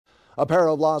A pair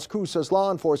of Las Cruces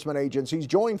law enforcement agencies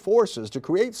joined forces to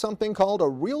create something called a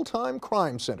real-time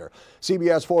crime center.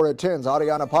 CBS 4 at 10's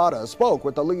Ariana Parra spoke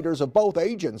with the leaders of both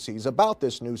agencies about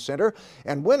this new center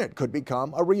and when it could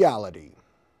become a reality.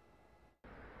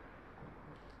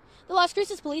 The Las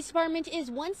Cruces Police Department is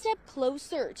one step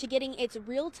closer to getting its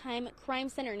real-time crime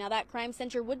center. Now, that crime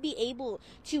center would be able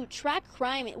to track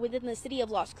crime within the city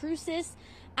of Las Cruces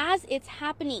as it's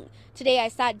happening. Today, I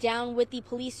sat down with the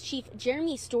police chief,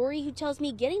 Jeremy Story, who tells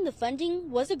me getting the funding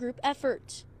was a group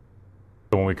effort.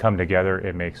 When we come together,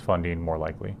 it makes funding more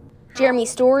likely. Jeremy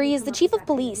Story is the chief of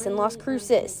police in Las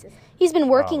Cruces. He's been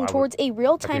working towards a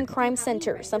real-time crime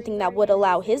center, something that would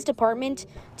allow his department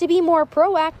to be more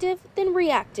proactive than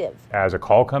reactive. As a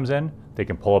call comes in, they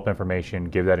can pull up information,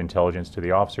 give that intelligence to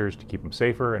the officers to keep them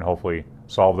safer and hopefully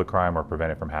solve the crime or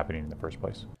prevent it from happening in the first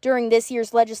place. During this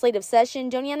year's legislative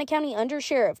session, Doñana County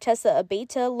Undersheriff Tessa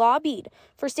Abeta lobbied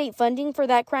for state funding for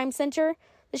that crime center.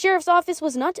 The sheriff's office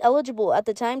was not eligible at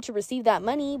the time to receive that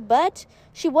money, but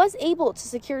she was able to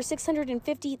secure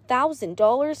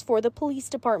 $650,000 for the police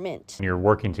department. When you're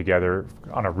working together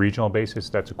on a regional basis,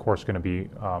 that's of course going to be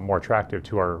more attractive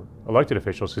to our elected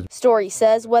officials. Story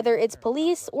says whether it's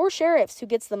police or sheriffs who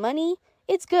gets the money,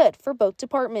 it's good for both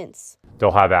departments.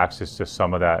 They'll have access to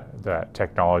some of that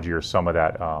technology or some of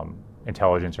that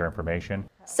intelligence or information.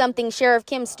 Something Sheriff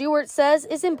Kim Stewart says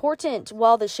is important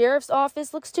while the sheriff's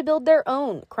office looks to build their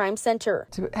own crime center.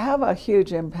 To have a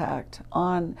huge impact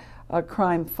on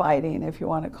crime fighting, if you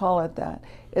want to call it that,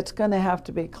 it's going to have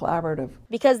to be collaborative.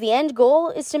 Because the end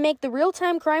goal is to make the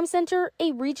real-time crime center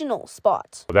a regional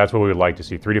spot. That's what we would like to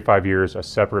see. 3 to 5 years, a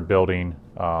separate building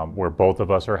where both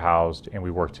of us are housed and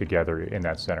we work together in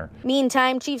that center.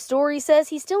 Meantime, Chief Story says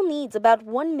he still needs about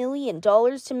 $1 million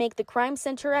to make the crime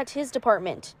center at his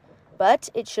department. But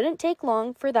it shouldn't take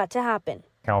long for that to happen.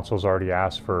 Council's already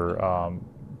asked for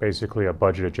basically a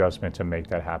budget adjustment to make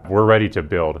that happen. We're ready to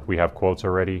build. We have quotes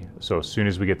already. So as soon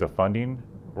as we get the funding,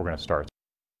 we're going to start.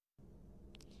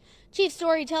 Chief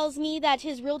Story tells me that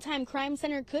his real-time crime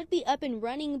center could be up and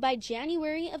running by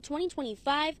January of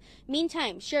 2025.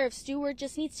 Meantime, Sheriff Stewart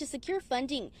just needs to secure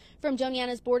funding from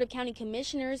Doñana's Board of County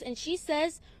Commissioners, and she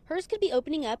says hers could be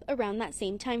opening up around that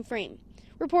same time frame.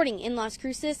 Reporting in Las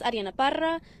Cruces, Ariana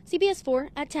Parra, CBS 4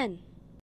 at 10.